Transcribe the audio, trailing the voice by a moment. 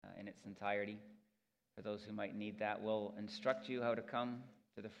its entirety. For those who might need that, we'll instruct you how to come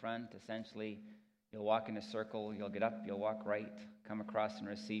to the front. Essentially, you'll walk in a circle, you'll get up, you'll walk right, come across and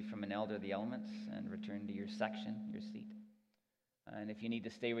receive from an elder the elements, and return to your section, your seat. And if you need to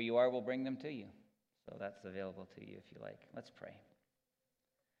stay where you are, we'll bring them to you. So that's available to you if you like. Let's pray.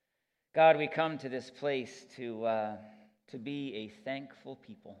 God, we come to this place to be a thankful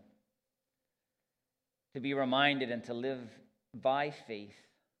people, to be reminded and to live by faith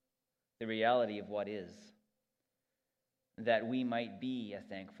the reality of what is, that we might be a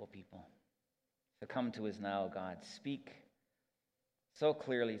thankful people. So come to us now, God. Speak so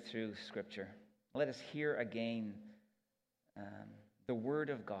clearly through Scripture. Let us hear again the Word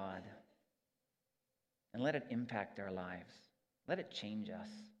of God, and let it impact our lives. Let it change us.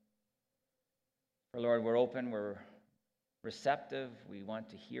 For Lord, we're open, we're receptive, we want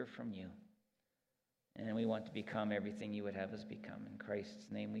to hear from you, and we want to become everything you would have us become. In Christ's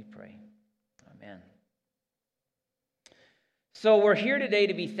name we pray. Amen. So we're here today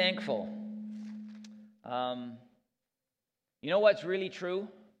to be thankful. You know what's really true? You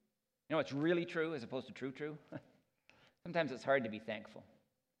know what's really true as opposed to true? Sometimes it's hard to be thankful.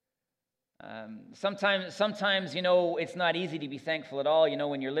 Sometimes, you know, it's not easy to be thankful at all. You know,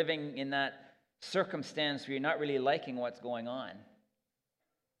 when you're living in that circumstance where you're not really liking what's going on.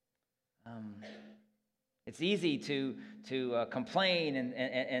 It's easy to complain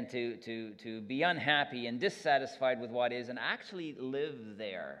and to be unhappy and dissatisfied with what is and actually live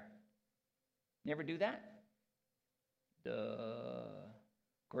there. You ever do that? Duh.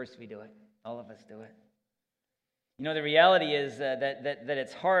 Of course we do it. All of us do it. You know, the reality is that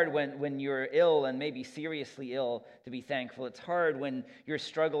it's hard when you're ill and maybe seriously ill to be thankful. It's hard when you're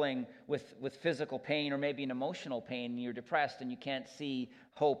struggling with physical pain or maybe an emotional pain and you're depressed and you can't see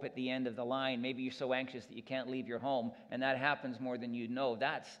hope at the end of the line. Maybe you're so anxious that you can't leave your home, and that happens more than you know.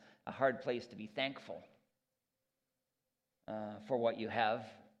 That's a hard place to be thankful for what you have.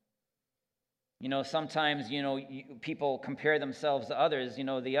 You know, sometimes, you know, people compare themselves to others. You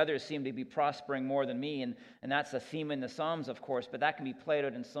know, the others seem to be prospering more than me, and that's a theme in the Psalms, of course, but that can be played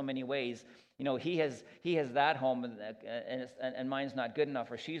out in so many ways. You know, he has that home, and mine's not good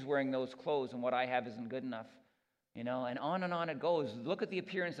enough, or she's wearing those clothes, and what I have isn't good enough. You know, and on it goes. Look at the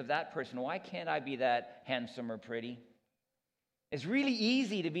appearance of that person. Why can't I be that handsome or pretty? It's really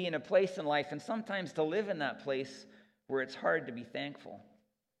easy to be in a place in life, and sometimes to live in that place where it's hard to be thankful.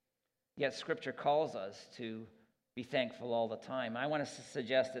 Yet Scripture calls us to be thankful all the time. I want to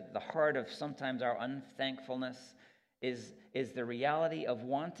suggest that the heart of sometimes our unthankfulness is the reality of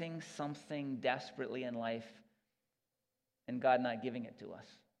wanting something desperately in life and God not giving it to us.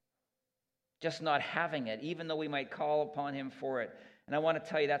 Just not having it, even though we might call upon Him for it. And I want to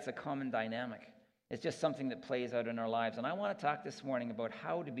tell you that's a common dynamic. It's just something that plays out in our lives. And I want to talk this morning about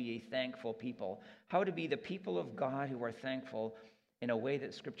how to be a thankful people, how to be the people of God who are thankful in a way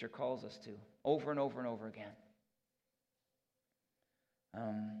that Scripture calls us to, over and over and over again.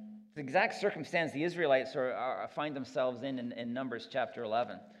 The exact circumstance the Israelites find themselves in Numbers chapter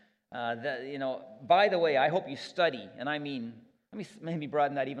 11. By the way, I hope you study, and I mean, let me maybe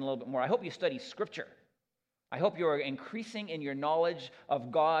broaden that even a little bit more. I hope you study Scripture. I hope you are increasing in your knowledge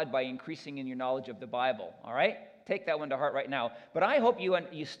of God by increasing in your knowledge of the Bible, all right? Take that one to heart right now. But I hope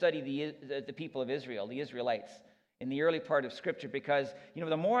you study the people of Israel, the Israelites, in the early part of Scripture, because, you know,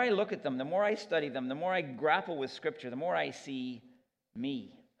 the more I look at them, the more I study them, the more I grapple with Scripture, the more I see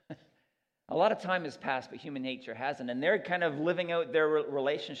me. A lot of time has passed, but human nature hasn't, and they're kind of living out their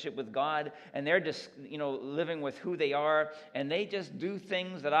relationship with God, and they're just, you know, living with who they are, and they just do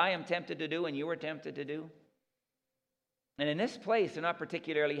things that I am tempted to do and you are tempted to do. And in this place, they're not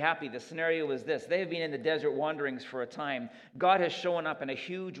particularly happy. The scenario is this. They have been in the desert wanderings for a time. God has shown up in a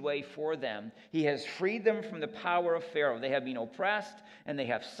huge way for them. He has freed them from the power of Pharaoh. They have been oppressed and they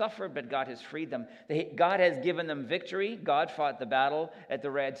have suffered, but God has freed them. God has given them victory. God fought the battle at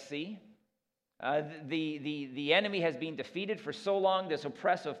the Red Sea. The enemy has been defeated for so long. This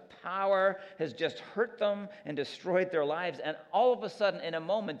oppressive power has just hurt them and destroyed their lives. And all of a sudden, in a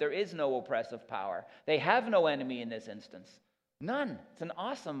moment, there is no oppressive power. They have no enemy in this instance. None. It's an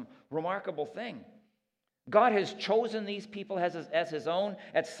awesome, remarkable thing. God has chosen these people as His own.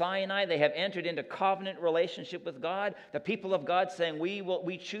 At Sinai, they have entered into covenant relationship with God. The people of God saying,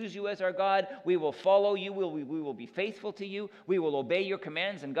 we choose you as our God. We will follow you. We will be faithful to you. We will obey your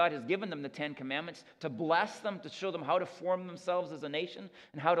commands. And God has given them the 10 Commandments to bless them, to show them how to form themselves as a nation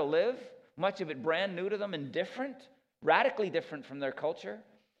and how to live. Much of it brand new to them and different, radically different from their culture.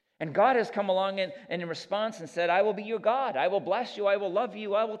 And God has come along and in response and said, I will be your God. I will bless you. I will love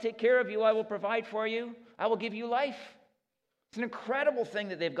you. I will take care of you. I will provide for you. I will give you life. It's an incredible thing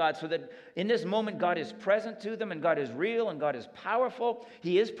that they've got, so that in this moment, God is present to them, and God is real, and God is powerful.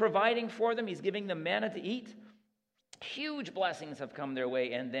 He is providing for them. He's giving them manna to eat. Huge blessings have come their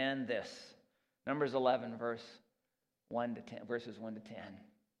way. And then this, Numbers 11, verses 1 to 10.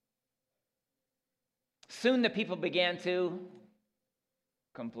 Soon the people began to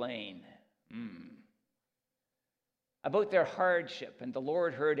complain about their hardship, and the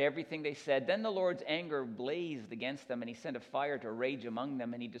Lord heard everything they said. Then the Lord's anger blazed against them, and he sent a fire to rage among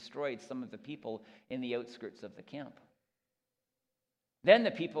them, and he destroyed some of the people in the outskirts of the camp. Then the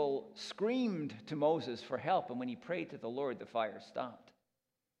people screamed to Moses for help, and when he prayed to the Lord, the fire stopped.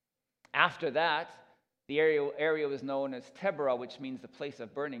 After that, the area was known as Taberah, which means the place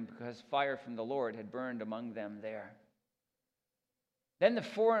of burning, because fire from the Lord had burned among them there. Then the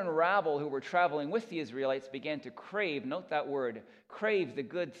foreign rabble who were traveling with the Israelites began to crave, note that word, crave the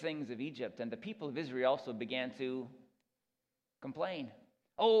good things of Egypt. And the people of Israel also began to complain.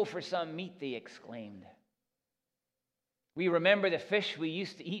 Oh, for some meat, they exclaimed. We remember the fish we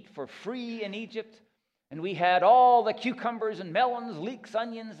used to eat for free in Egypt, and we had all the cucumbers and melons, leeks,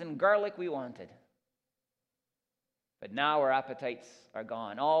 onions, and garlic we wanted. But now our appetites are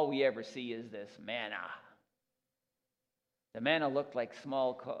gone. All we ever see is this manna. The manna looked like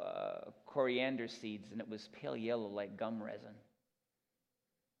small coriander seeds, and it was pale yellow like gum resin.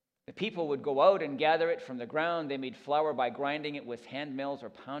 The people would go out and gather it from the ground. They made flour by grinding it with hand mills or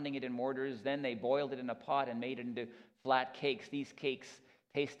pounding it in mortars. Then they boiled it in a pot and made it into flat cakes. These cakes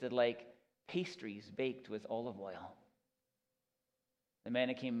tasted like pastries baked with olive oil. The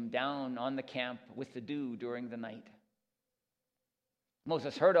manna came down on the camp with the dew during the night.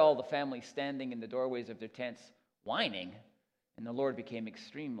 Moses heard all the family standing in the doorways of their tents, whining. And the Lord became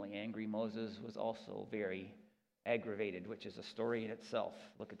extremely angry. Moses was also very aggravated, which is a story in itself.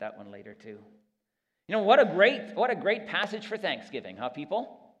 Look at that one later too. You know, what a great passage for Thanksgiving, huh,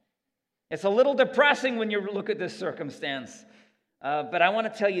 people? It's a little depressing when you look at this circumstance. But I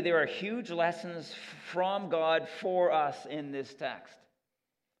want to tell you there are huge lessons from God for us in this text.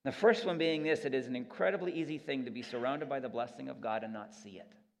 The first one being this: it is an incredibly easy thing to be surrounded by the blessing of God and not see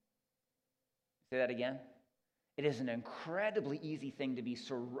it. Say that again. It is an incredibly easy thing to be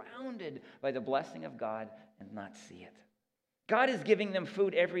surrounded by the blessing of God and not see it. God is giving them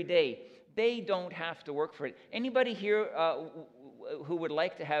food every day. They don't have to work for it. Anybody here who would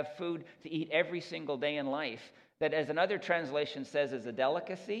like to have food to eat every single day in life, that, as another translation says, is a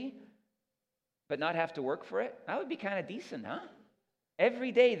delicacy, but not have to work for it? That would be kind of decent, huh?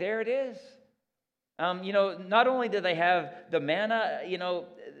 Every day, there it is. Not only do they have the manna,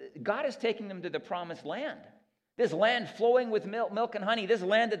 God is taking them to the promised land. This land flowing with milk and honey, this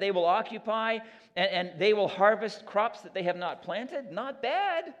land that they will occupy, and they will harvest crops that they have not planted. Not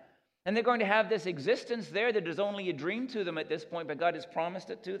bad. And they're going to have this existence there that is only a dream to them at this point, but God has promised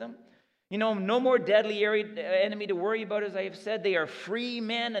it to them. No more deadly enemy to worry about, as I have said. They are free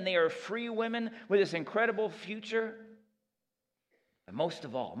men and they are free women with this incredible future. But most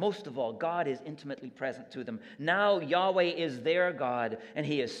of all, God is intimately present to them. Now Yahweh is their God, and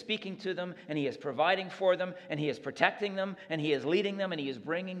He is speaking to them, and He is providing for them, and He is protecting them, and He is leading them, and He is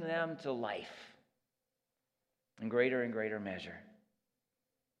bringing them to life in greater and greater measure.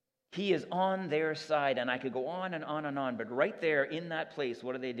 He is on their side, and I could go on and on and on, but right there in that place,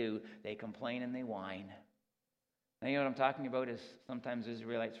 what do? They complain and they whine. Now, you know what I'm talking about is sometimes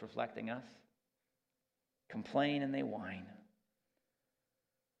Israelites reflecting us. Complain and they whine.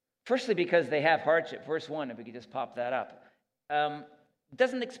 Firstly, because they have hardship. Verse 1, if we could just pop that up.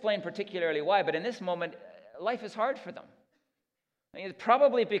 Doesn't explain particularly why, but in this moment, life is hard for them. It's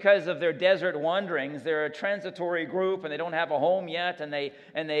probably because of their desert wanderings. They're a transitory group, and they don't have a home yet, and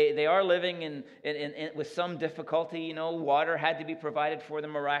they are living in with some difficulty. Water had to be provided for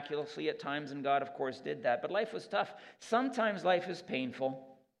them miraculously at times, and God, of course, did that. But life was tough. Sometimes life is painful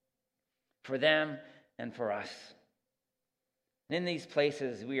for them and for us. And in these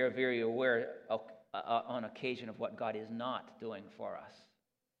places, we are very aware on occasion of what God is not doing for us.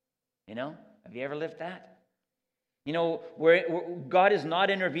 Have you ever lived that? Where God is not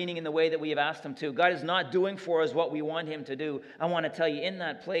intervening in the way that we have asked Him to. God is not doing for us what we want Him to do. I want to tell you, in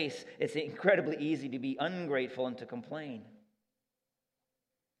that place, it's incredibly easy to be ungrateful and to complain.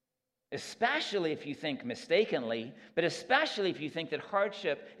 Especially if you think mistakenly, but especially if you think that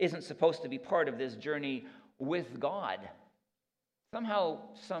hardship isn't supposed to be part of this journey with God. Somehow,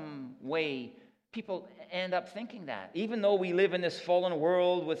 some way, people end up thinking that. Even though we live in this fallen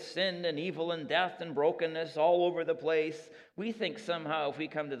world with sin and evil and death and brokenness all over the place, we think somehow if we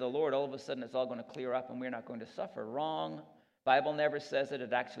come to the Lord, all of a sudden it's all going to clear up and we're not going to suffer. Wrong. Bible never says it.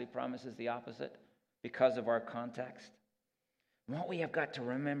 It actually promises the opposite because of our context. What we have got to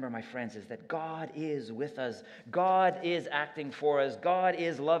remember, my friends, is that God is with us. God is acting for us. God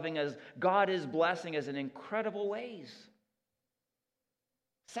is loving us. God is blessing us in incredible ways.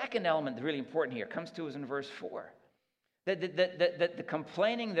 Second element that's really important here comes to us in verse 4. That the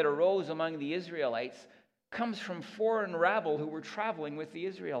complaining that arose among the Israelites comes from foreign rabble who were traveling with the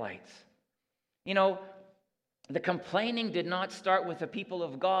Israelites. You know, the complaining did not start with the people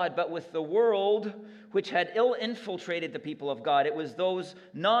of God, but with the world which had ill-infiltrated the people of God. It was those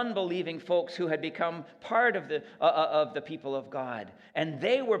non-believing folks who had become part of the people of God. And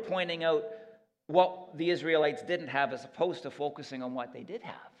they were pointing out what the Israelites didn't have as opposed to focusing on what they did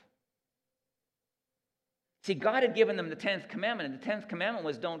have. See, God had given them the 10th commandment, and the 10th commandment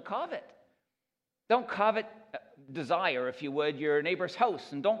was don't covet. Don't covet, desire, if you would, your neighbor's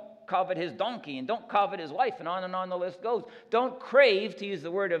house, and don't covet his donkey, and don't covet his wife, and on the list goes. Don't crave, to use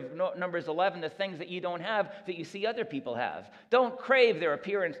the word of Numbers 11, the things that you don't have that you see other people have. Don't crave their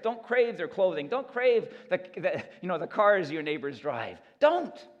appearance. Don't crave their clothing. Don't crave the cars your neighbors drive.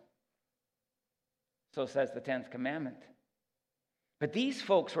 Don't. So says the 10th commandment. But these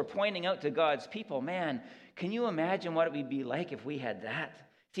folks were pointing out to God's people, man, can you imagine what it would be like if we had that?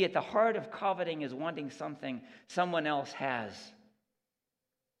 See, at the heart of coveting is wanting something someone else has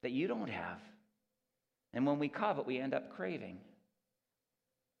that you don't have. And when we covet, we end up craving.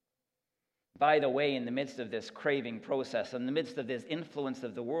 By the way, in the midst of this craving process, in the midst of this influence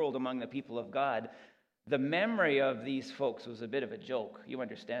of the world among the people of God, the memory of these folks was a bit of a joke. You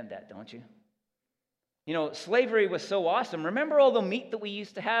understand that, don't you? You know, slavery was so awesome. Remember all the meat that we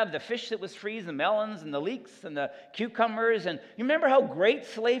used to have, the fish that was free, the melons and the leeks and the cucumbers, and you remember how great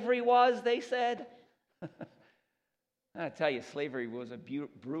slavery was, they said? I tell you, slavery was a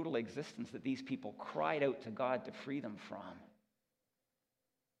brutal existence that these people cried out to God to free them from.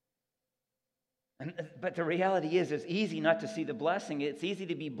 But the reality is, it's easy not to see the blessing. It's easy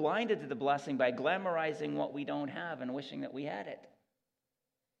to be blinded to the blessing by glamorizing what we don't have and wishing that we had it.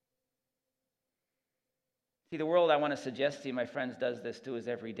 See, the world, I want to suggest to you, my friends, does this to us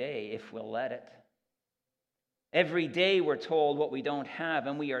every day if we'll let it. Every day we're told what we don't have,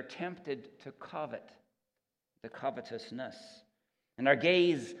 and we are tempted to covet, the covetousness. And our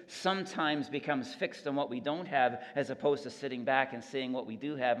gaze sometimes becomes fixed on what we don't have as opposed to sitting back and seeing what we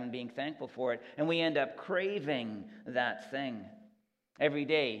do have and being thankful for it. And we end up craving that thing. Every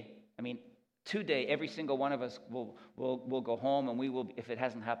day, today, every single one of us will go home, and we will, if it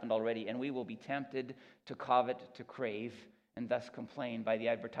hasn't happened already, and we will be tempted to covet, to crave, and thus complain by the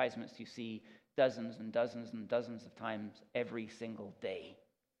advertisements you see dozens and dozens and dozens of times every single day.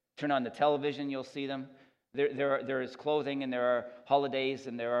 Turn on the television, you'll see them. There is clothing, and there are holidays,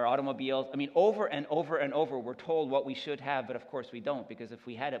 and there are automobiles. Over and over and over, we're told what we should have, but of course we don't, because if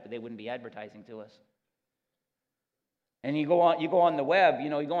we had it, they wouldn't be advertising to us. And you go on the web, you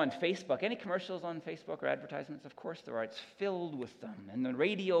go on Facebook. Any commercials on Facebook or advertisements? Of course there are. It's filled with them. And the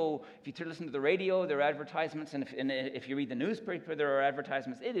radio, if you listen to the radio, there are advertisements. And if you read the newspaper, there are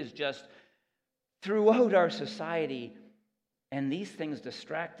advertisements. It is just throughout our society. And these things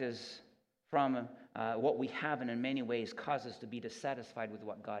distract us from what we have, and in many ways cause us to be dissatisfied with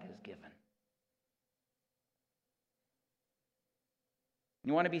what God has given.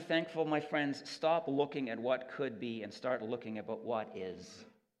 You want to be thankful, my friends? Stop looking at what could be and start looking at what is.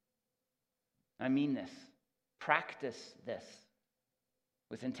 I mean this. Practice this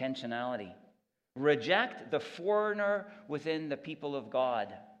with intentionality. Reject the foreigner within the people of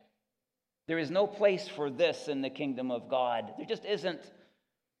God. There is no place for this in the kingdom of God. There just isn't.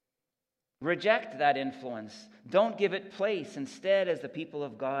 Reject that influence. Don't give it place. Instead, as the people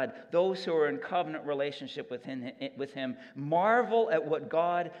of God, those who are in covenant relationship with Him, marvel at what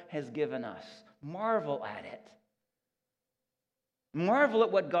God has given us. Marvel at it. Marvel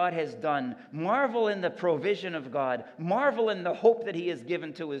at what God has done. Marvel in the provision of God. Marvel in the hope that He has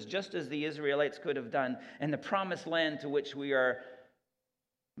given to us, just as the Israelites could have done, and the promised land to which we are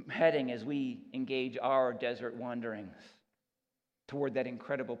heading as we engage our desert wanderings toward that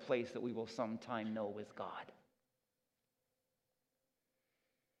incredible place that we will sometime know with God.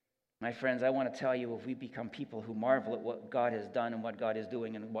 My friends, I want to tell you, if we become people who marvel at what God has done and what God is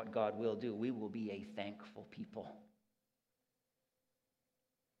doing and what God will do, we will be a thankful people.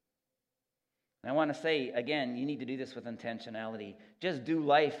 And I want to say, again, you need to do this with intentionality. Just do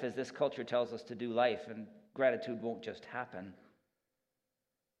life as this culture tells us to do life, and gratitude won't just happen.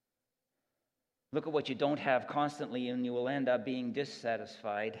 Look at what you don't have constantly, and you will end up being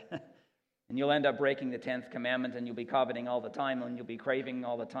dissatisfied. And you'll end up breaking the 10th commandment, and you'll be coveting all the time, and you'll be craving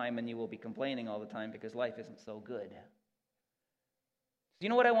all the time, and you will be complaining all the time because life isn't so good. Do you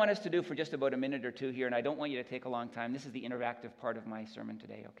know what I want us to do for just about a minute or two here? And I don't want you to take a long time. This is the interactive part of my sermon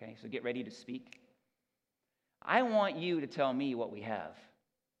today, okay? So get ready to speak. I want you to tell me what we have.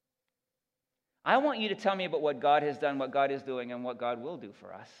 I want you to tell me about what God has done, what God is doing, and what God will do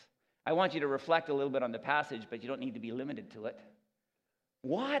for us. I want you to reflect a little bit on the passage, but you don't need to be limited to it.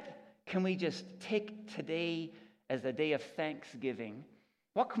 What can we just take today as a day of thanksgiving?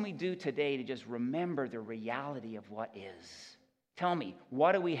 What can we do today to just remember the reality of what is? Tell me,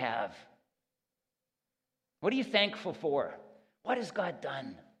 what do we have? What are you thankful for? What has God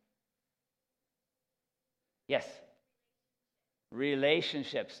done? Yes.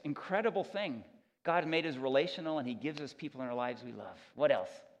 Relationships. Incredible thing. God made us relational, and he gives us people in our lives we love. What else?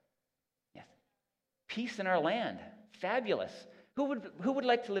 Yes. Peace in our land. Fabulous. Who would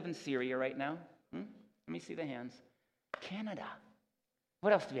like to live in Syria right now? Let me see the hands. Canada.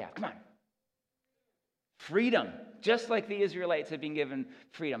 What else do we have? Come on. Freedom. Just like the Israelites have been given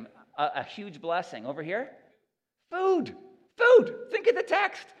freedom. A huge blessing. Over here? Food. Food. Think of the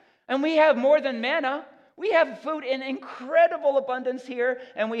text. And we have more than manna. We have food in incredible abundance here,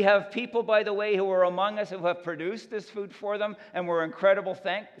 and we have people, by the way, who are among us who have produced this food for them, and we're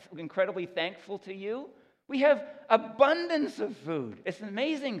incredibly thankful to you. We have abundance of food. It's an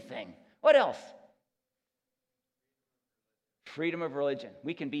amazing thing. What else? Freedom of religion.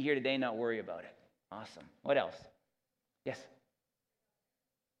 We can be here today and not worry about it. Awesome. What else? Yes.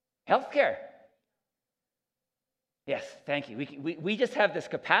 Healthcare. Yes, thank you. We just have this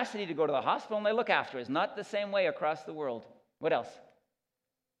capacity to go to the hospital and they look after us. Not the same way across the world. What else?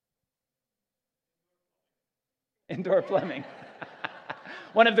 Indoor plumbing.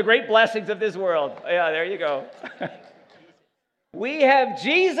 One of the great blessings of this world. Yeah, there you go. We have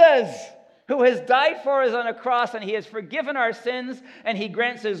Jesus, who has died for us on a cross, and he has forgiven our sins, and he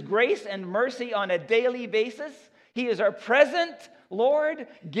grants us grace and mercy on a daily basis. He is our present Lord,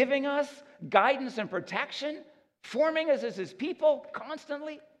 giving us guidance and protection, forming us as his people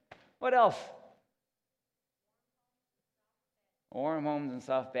constantly. What else? Warm homes and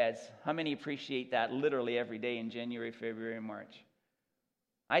soft beds. How many appreciate that literally every day in January, February, and March?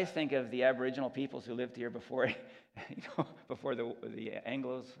 I just think of the Aboriginal peoples who lived here before, before the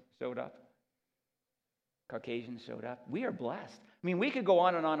Anglos showed up, Caucasians showed up. We are blessed. I mean, we could go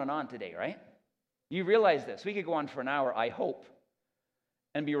on and on and on today, right? You realize this. We could go on for an hour, I hope,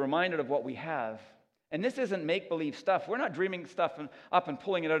 and be reminded of what we have. And this isn't make-believe stuff. We're not dreaming stuff up and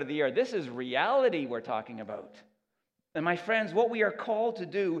pulling it out of the air. This is reality we're talking about. And my friends, what we are called to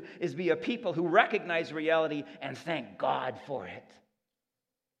do is be a people who recognize reality and thank God for it.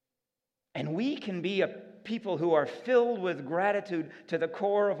 And we can be a people who are filled with gratitude to the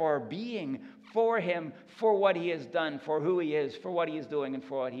core of our being for him, for what he has done, for who he is, for what he is doing, and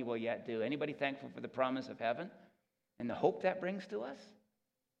for what he will yet do. Anybody thankful for the promise of heaven and the hope that brings to us?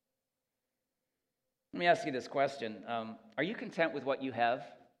 Let me ask you this question. Are you content with what you have?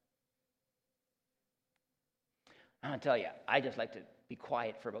 I'm going to tell you, I just like to be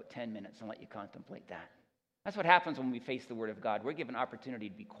quiet for about 10 minutes and let you contemplate that. That's what happens when we face the Word of God. We're given opportunity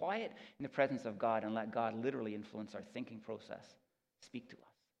to be quiet in the presence of God and let God literally influence our thinking process, speak to us.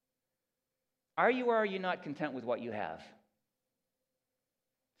 Are you or are you not content with what you have?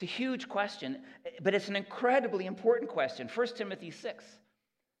 It's a huge question, but it's an incredibly important question. 1 Timothy 6,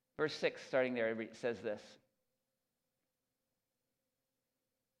 verse 6, starting there, it says this.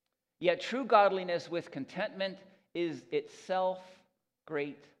 Yet true godliness with contentment is itself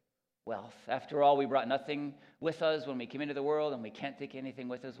great wealth. After all, we brought nothing with us when we came into the world, and we can't take anything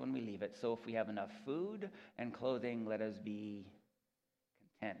with us when we leave it. So if we have enough food and clothing, let us be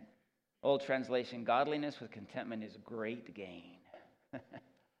content. Old translation, godliness with contentment is great gain.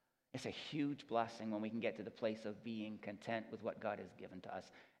 It's a huge blessing when we can get to the place of being content with what God has given to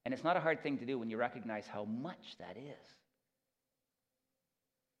us. And it's not a hard thing to do when you recognize how much that is.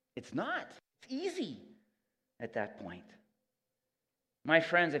 It's not. It's easy at that point. My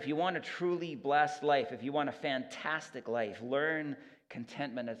friends, if you want a truly blessed life, if you want a fantastic life, learn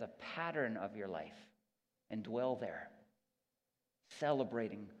contentment as a pattern of your life and dwell there,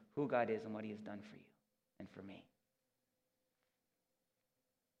 celebrating who God is and what he has done for you and for me.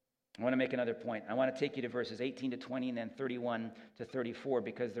 I want to make another point. I want to take you to verses 18 to 20 and then 31 to 34,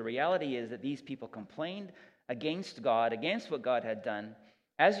 because the reality is that these people complained against God, against what God had done.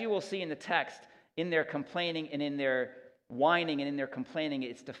 As you will see in the text, in their complaining and in their whining and in their complaining,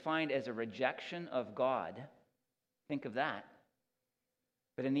 it's defined as a rejection of God. Think of that.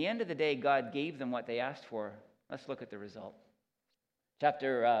 But in the end of the day, God gave them what they asked for. Let's look at the result.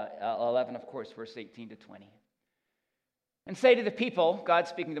 Chapter 11, of course, verse 18 to 20. And say to the people, God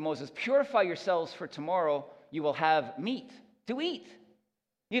speaking to Moses, purify yourselves, for tomorrow you will have meat to eat.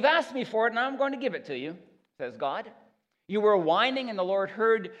 You've asked me for it, and I'm going to give it to you, says God. You were whining, and the Lord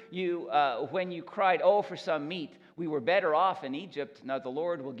heard you when you cried, oh, for some meat. We were better off in Egypt. Now the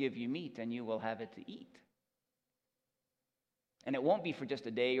Lord will give you meat, and you will have it to eat. And it won't be for just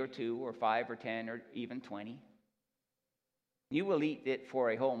a day or 2 or 5 or 10 or even 20. You will eat it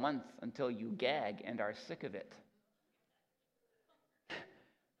for a whole month until you gag and are sick of it.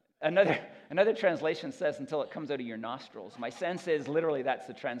 Another translation says until it comes out of your nostrils. My sense is literally that's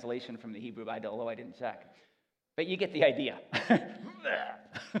the translation from the Hebrew Bible, although I didn't check. But you get the idea.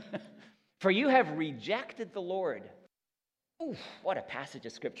 For you have rejected the Lord. Oof, what a passage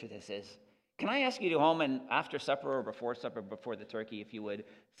of scripture this is. Can I ask you to go home and after supper or before supper, before the turkey, if you would,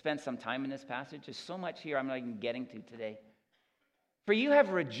 spend some time in this passage? There's so much here I'm not even getting to today. For you have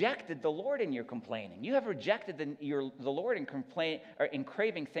rejected the Lord in your complaining. You have rejected the Lord in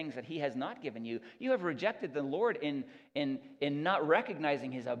craving things that he has not given you. You have rejected the Lord in not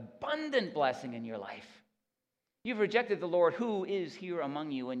recognizing his abundant blessing in your life. You've rejected the Lord who is here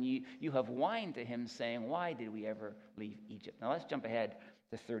among you, and you have whined to him, saying, why did we ever leave Egypt? Now let's jump ahead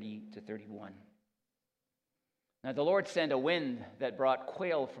to 30 to 31. Now the Lord sent a wind that brought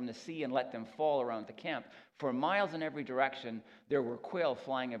quail from the sea and let them fall around the camp. For miles in every direction, there were quail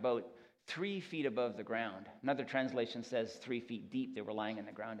flying about 3 feet above the ground. Another translation says 3 feet deep. They were lying in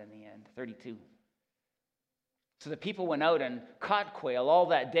the ground in the end. 32. So the people went out and caught quail all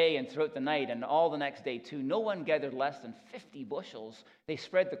that day and throughout the night and all the next day too. No one gathered less than 50 bushels. They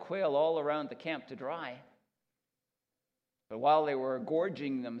spread the quail all around the camp to dry. But while they were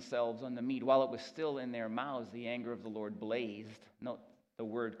gorging themselves on the meat, while it was still in their mouths, the anger of the Lord blazed. Note the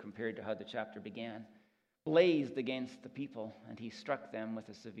word compared to how the chapter began. Blazed against the people, and he struck them with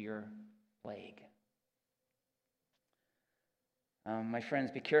a severe plague. My friends,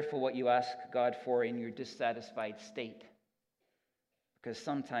 be careful what you ask God for in your dissatisfied state, because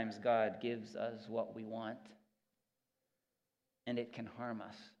sometimes God gives us what we want, and it can harm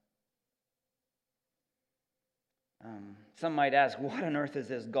us. Some might ask, what on earth is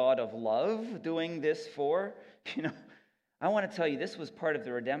this God of love doing this for? I want to tell you, this was part of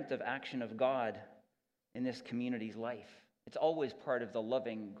the redemptive action of God in this community's life. It's always part of the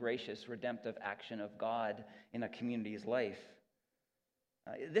loving, gracious, redemptive action of God in a community's life.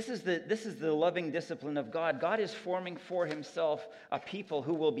 This is the loving discipline of God. God is forming for himself a people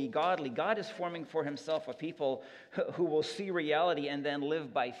who will be godly. God is forming for himself a people who will see reality and then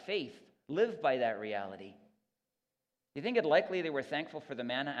live by faith, live by that reality. Do you think it likely they were thankful for the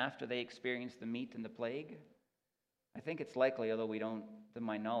manna after they experienced the meat and the plague? I think it's likely, although we don't, to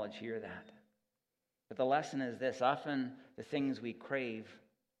my knowledge, hear that. But the lesson is this: often the things we crave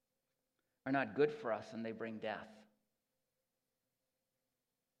are not good for us and they bring death.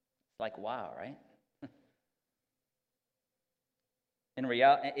 Like, wow, right?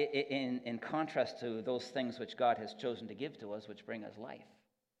 In contrast to those things which God has chosen to give to us, which bring us life.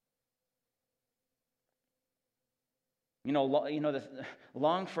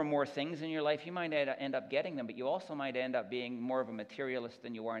 Long for more things in your life, you might end up getting them, but you also might end up being more of a materialist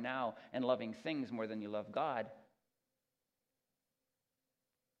than you are now and loving things more than you love God.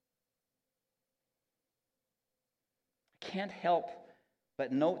 I can't help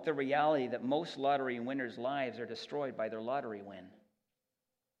but note the reality that most lottery winners' lives are destroyed by their lottery win.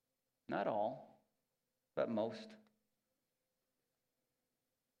 Not all, but most.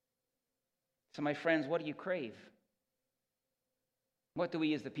 So, my friends, what do you crave? What do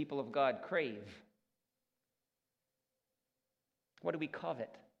we as the people of God crave? What do we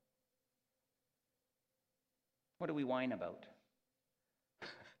covet? What do we whine about?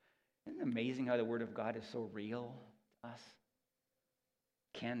 Isn't it amazing how the Word of God is so real to us?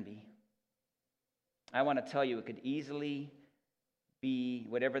 Can be. I want to tell you, it could easily be,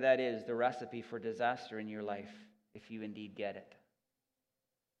 whatever that is, the recipe for disaster in your life if you indeed get it.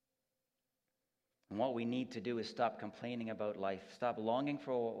 And what we need to do is stop complaining about life, stop longing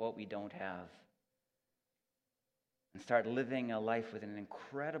for what we don't have, and start living a life with an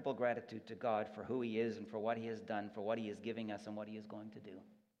incredible gratitude to God for who he is and for what he has done, for what he is giving us and what he is going to do.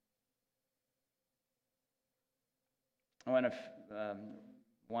 I want to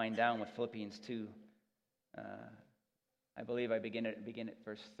wind down with Philippians 2. I believe I begin at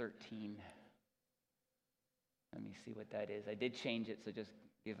verse 13. Let me see what that is. I did change it, so just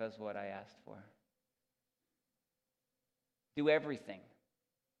give us what I asked for. Do everything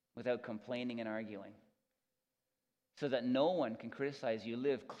without complaining and arguing, so that no one can criticize you.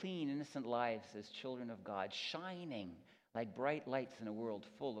 Live clean, innocent lives as children of God, shining like bright lights in a world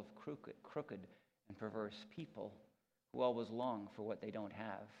full of crooked and perverse people who always long for what they don't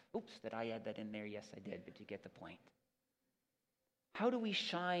have. Oops, did I add that in there? Yes, I did, but you get the point. How do we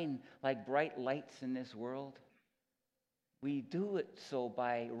shine like bright lights in this world? We do it so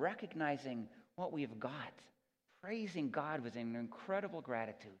by recognizing what we've got, praising God with an incredible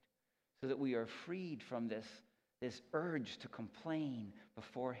gratitude, so that we are freed from this urge to complain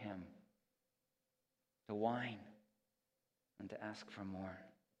before Him, to whine, and to ask for more.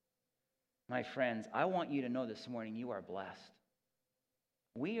 My friends, I want you to know this morning you are blessed.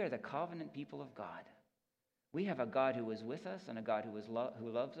 We are the covenant people of God. We have a God who is with us, and a God who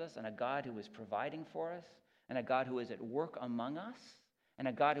loves us, and a God who is providing for us, and a God who is at work among us, and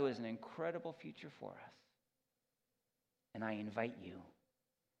a God who has an incredible future for us. And I invite you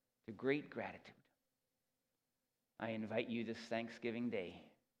to great gratitude. I invite you this Thanksgiving Day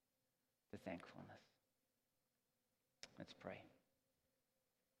to thankfulness. Let's pray.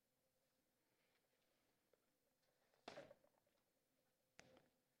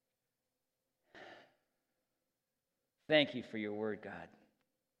 Thank you for your word, God.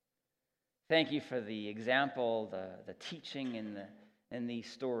 Thank you for the example, the teaching in these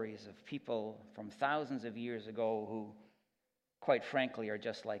stories of people from thousands of years ago who, quite frankly, are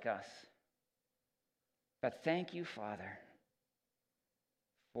just like us. But thank you, Father,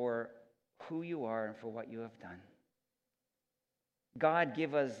 for who you are and for what you have done. God,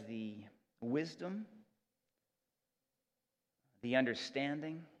 give us the wisdom, the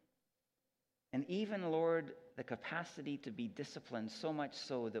understanding, and even, Lord, the capacity to be disciplined, so much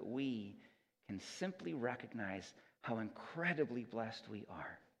so that we can simply recognize how incredibly blessed we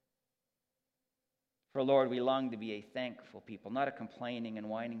are. For, Lord, we long to be a thankful people, not a complaining and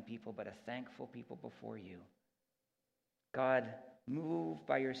whining people, but a thankful people before you. God, move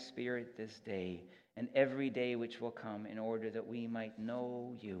by your Spirit this day and every day which will come, in order that we might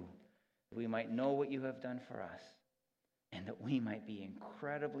know you, that we might know what you have done for us, and that we might be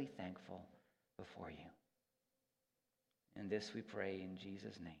incredibly thankful before you. And this we pray in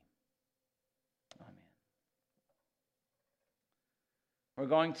Jesus' name. Amen. We're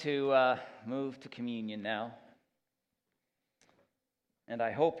going to move to communion now. And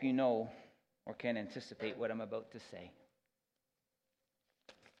I hope you know or can anticipate what I'm about to say.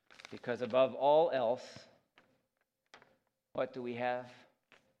 Because above all else, what do we have?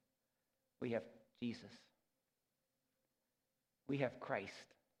 We have Jesus. We have Christ,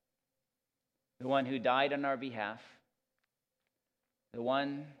 the one who died on our behalf, the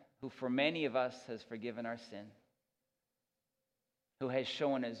one who for many of us has forgiven our sin, who has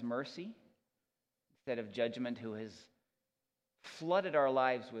shown his mercy instead of judgment, who has flooded our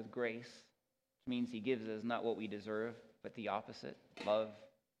lives with grace, which means he gives us not what we deserve, but the opposite: love,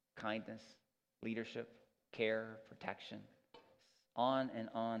 kindness, leadership, care, protection, on and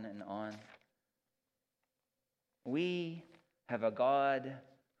on and on. We have a God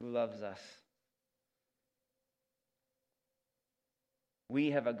who loves us.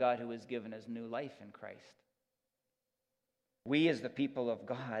 We have a God who has given us new life in Christ. We, as the people of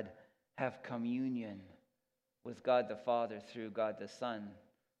God, have communion with God the Father through God the Son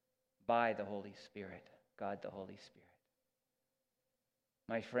by the Holy Spirit, God the Holy Spirit.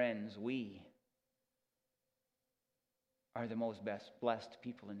 My friends, we are the most blessed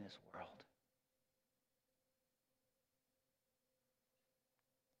people in this world.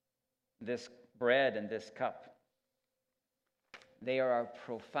 This bread and this cup, they are a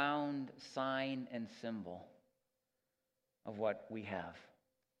profound sign and symbol of what we have.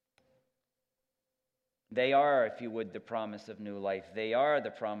 They are, if you would, the promise of new life. They are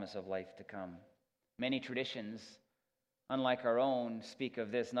the promise of life to come. Many traditions, unlike our own, speak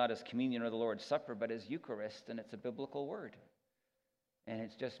of this not as communion or the Lord's Supper, but as Eucharist, and it's a biblical word. And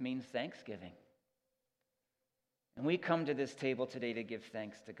it just means thanksgiving. And we come to this table today to give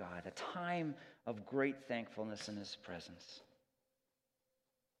thanks to God, a time of great thankfulness in His presence.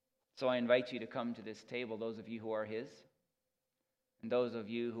 So I invite you to come to this table, those of you who are His, and those of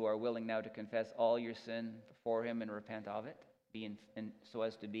you who are willing now to confess all your sin before Him and repent of it, so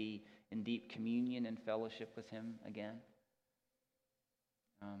as to be in deep communion and fellowship with Him again.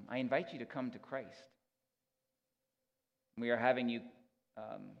 I invite you to come to Christ. We are having you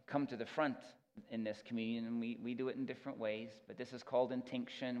come to the front in this communion, and we do it in different ways, but this is called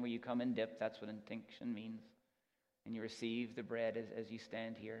intinction, where you come and dip. That's what intinction means. And you receive the bread as you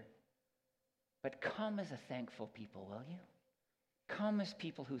stand here. But come as a thankful people, will you? Come as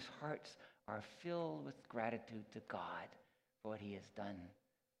people whose hearts are filled with gratitude to God for what He has done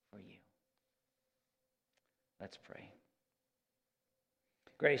for you. Let's pray.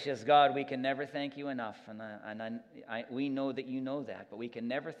 Gracious God, we can never thank you enough, and we know that you know that, but we can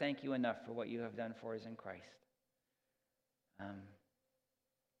never thank you enough for what you have done for us in Christ.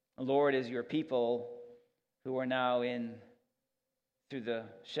 Lord, as your people who are now in through the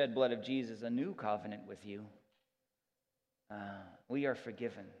shed blood of Jesus, a new covenant with you. We are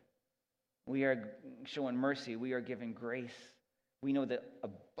forgiven. We are showing mercy. We are given grace. We know the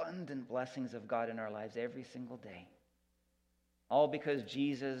abundant blessings of God in our lives every single day. All because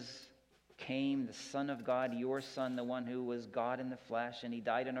Jesus came, the Son of God, your Son, the one who was God in the flesh, and he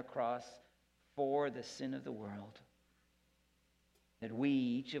died on a cross for the sin of the world. That we,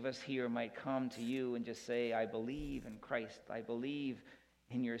 each of us here, might come to you and just say, I believe in Christ. I believe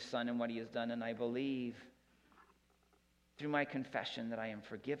in your Son and what he has done, and I believe through my confession that I am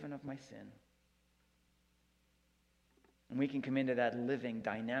forgiven of my sin. And we can come into that living,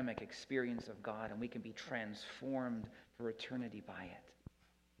 dynamic experience of God, and we can be transformed for eternity by it.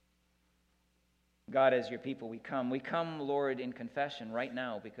 God, as your people, we come, Lord, in confession right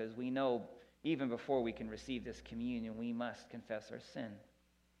now, because we know even before we can receive this communion, we must confess our sin.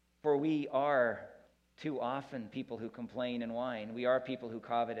 For we are too often people who complain and whine. We are people who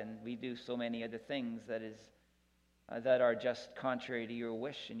covet, and we do so many other things that are just contrary to your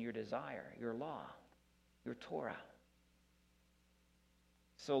wish and your desire, your law, your Torah.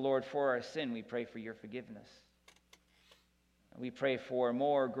 So, Lord, for our sin, we pray for your forgiveness. We pray for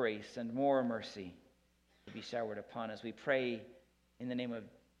more grace and more mercy to be showered upon us. We pray in the name of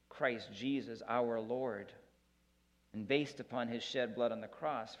Christ Jesus, our Lord, and based upon his shed blood on the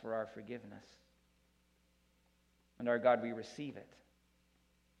cross for our forgiveness. And our God, we receive it,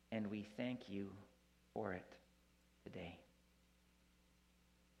 and we thank you for it today.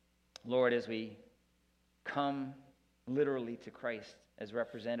 Lord, as we come literally to Christ as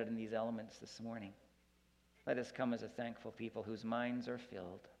represented in these elements this morning, let us come as a thankful people whose minds are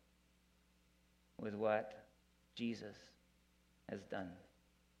filled with what Jesus has done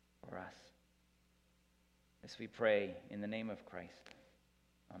for us. This we pray in the name of Christ.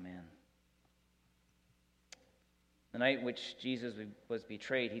 Amen. The night in which Jesus was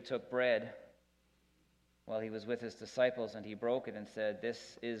betrayed, he took bread while he was with his disciples, and he broke it and said,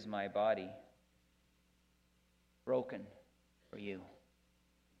 "This is my body, broken for you.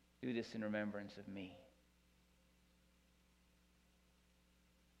 Do this in remembrance of me."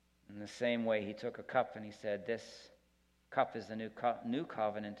 In the same way, he took a cup and he said, "This cup is the new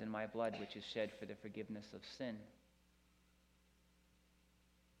covenant in my blood, which is shed for the forgiveness of sin.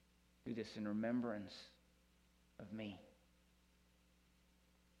 Do this in remembrance of me."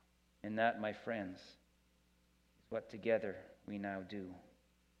 And that, my friends, is what together we now do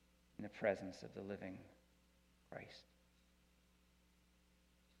in the presence of the living Christ.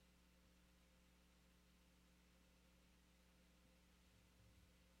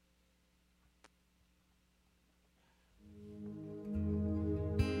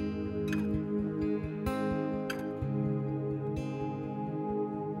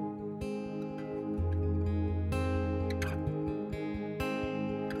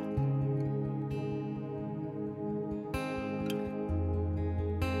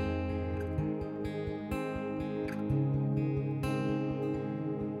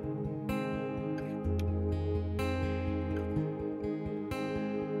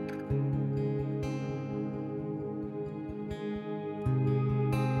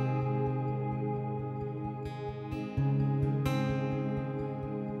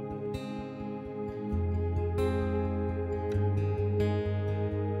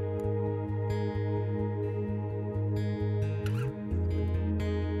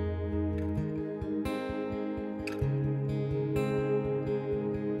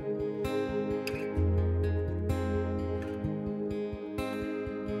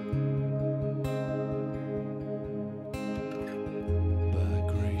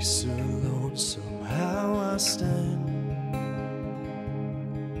 Grace alone, somehow I stand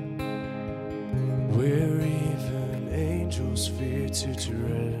where even angels fear to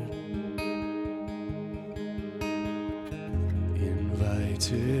tread.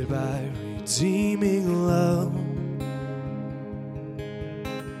 Invited by redeeming love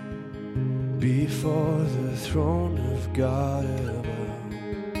before the throne of God above.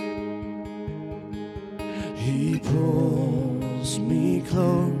 He pulls me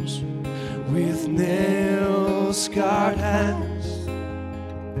close with nail-scarred hands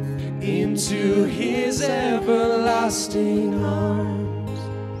into his everlasting arms.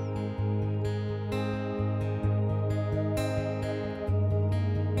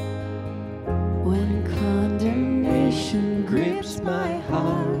 When condemnation grips my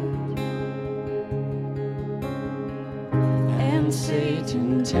heart and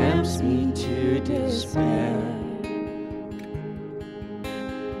Satan tempts me to despair,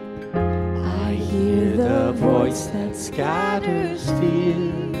 I hear the voice that scatters fear.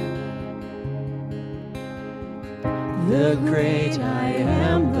 The great I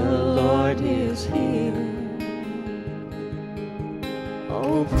am, the Lord is here.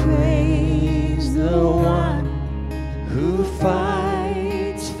 Oh, praise the one who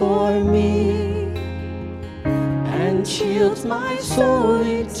fights for me and shields my soul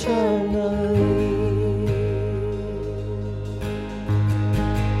eternally.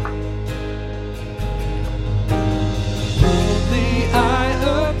 Boldly I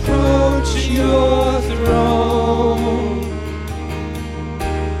approach your throne.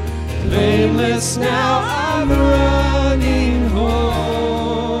 Blameless now I'm running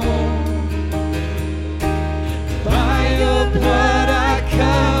home. By your blood I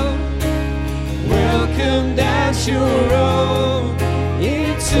come, welcomed as your own,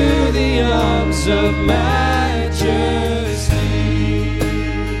 into the arms of majesty.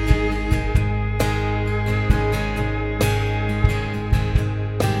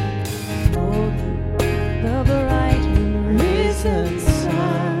 The bright and risen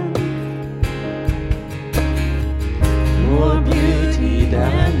sun, more beauty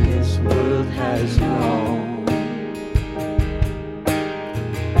than this world has known.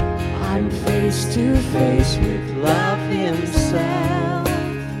 I'm face to face with love himself,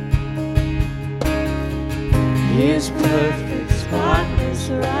 his perfect, spotless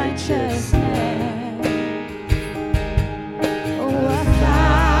righteousness. Oh,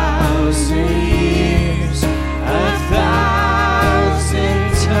 1,000 years,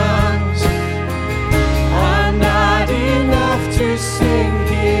 1,000 tongues are not enough to sing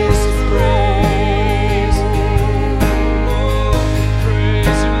his praise. Oh,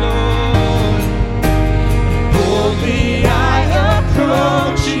 praise the Lord. Boldly I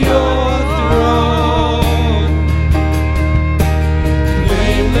approach your throne.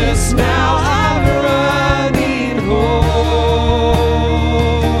 Blameless now I'm running home.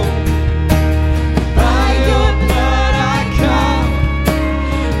 By your blood I come,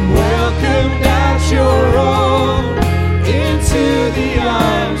 welcomed as your own, into the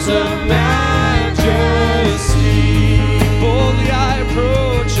arms of majesty. Boldly I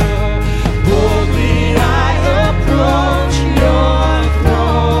approach your, boldly I approach your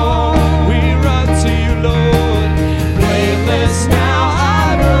throne. We run to you, Lord. Blameless now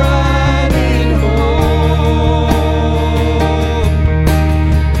I'm running home.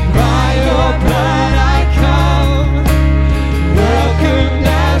 By your blood I come, welcomed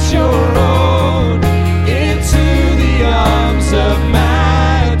as your own, into the arms of majesty.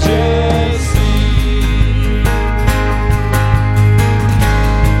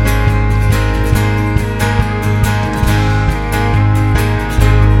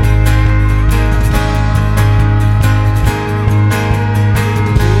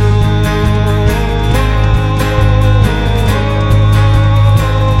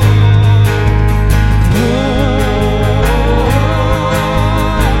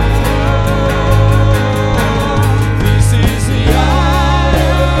 This is the art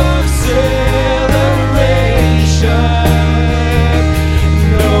of celebration,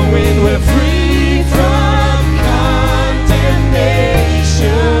 knowing we're free from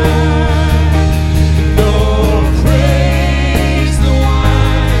condemnation. No, praise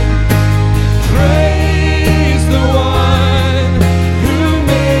the one who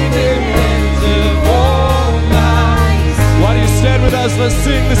made an end of all lies. Why do you stand with us? Let's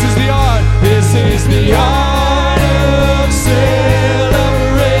sing. This is the art. This is the art of celebration.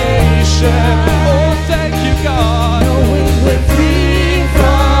 Oh, thank you, God. Knowing we're free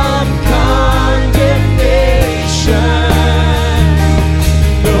from condemnation.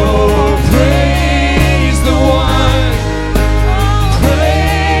 No, praise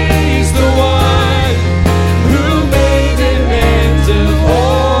the one who made an end of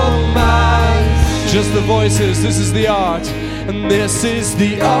all mine. Just the voices. This is the art, and this is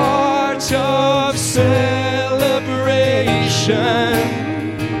the art of celebration,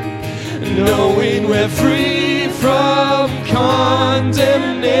 knowing we're free from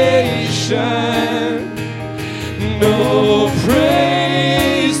condemnation. No,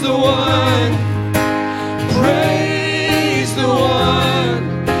 praise the one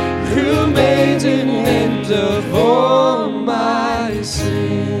who made an end of all my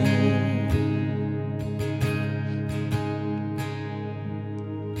sin.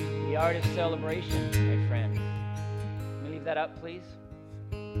 The art of celebration, my friends. Can we leave that up, please?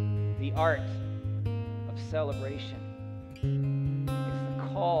 The art of celebration. It's the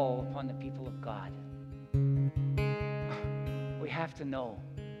call upon the people of God. We have to know,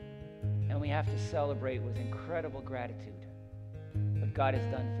 and we have to celebrate with incredible gratitude what God has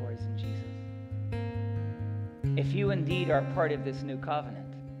done for us in Jesus. If you indeed are part of this new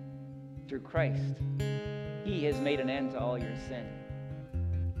covenant through Christ, He has made an end to all your sin.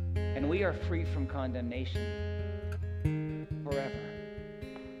 And we are free from condemnation forever.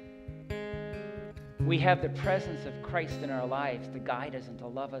 We have the presence of Christ in our lives to guide us and to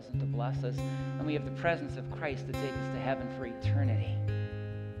love us and to bless us. And we have the presence of Christ to take us to heaven for eternity,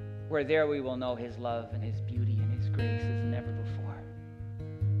 where there we will know his love and his beauty and his grace as never before.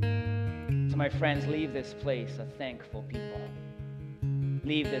 So my friends, leave this place a thankful people.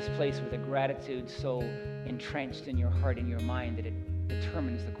 Leave this place with a gratitude so entrenched in your heart and your mind that it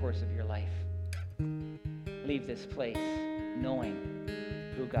determines the course of your life. Leave this place knowing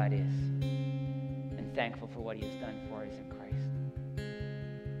who God is and thankful for what he has done for us in Christ.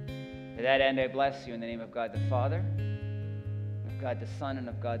 To that end, I bless you in the name of God the Father, of God the Son, and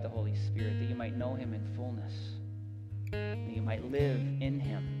of God the Holy Spirit, that you might know him in fullness, that you might live in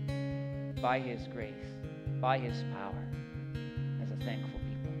him by his grace, by his power, as a thankful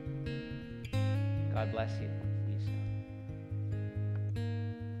people. God bless you. See you soon.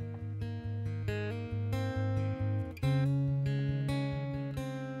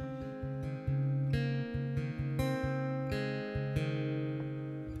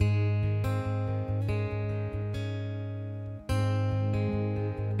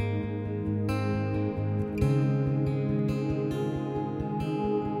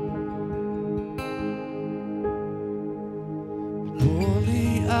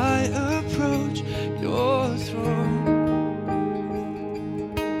 Boldly I approach your throne.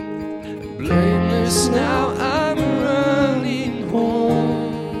 Blameless now I'm running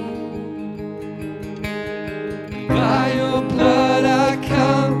home. By your blood I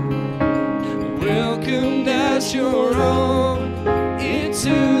come, welcomed as your own,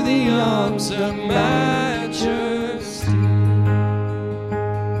 into the arms of majesty.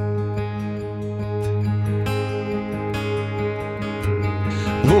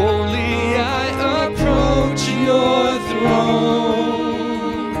 Boldly I approach your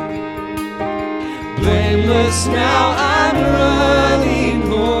throne. Blameless now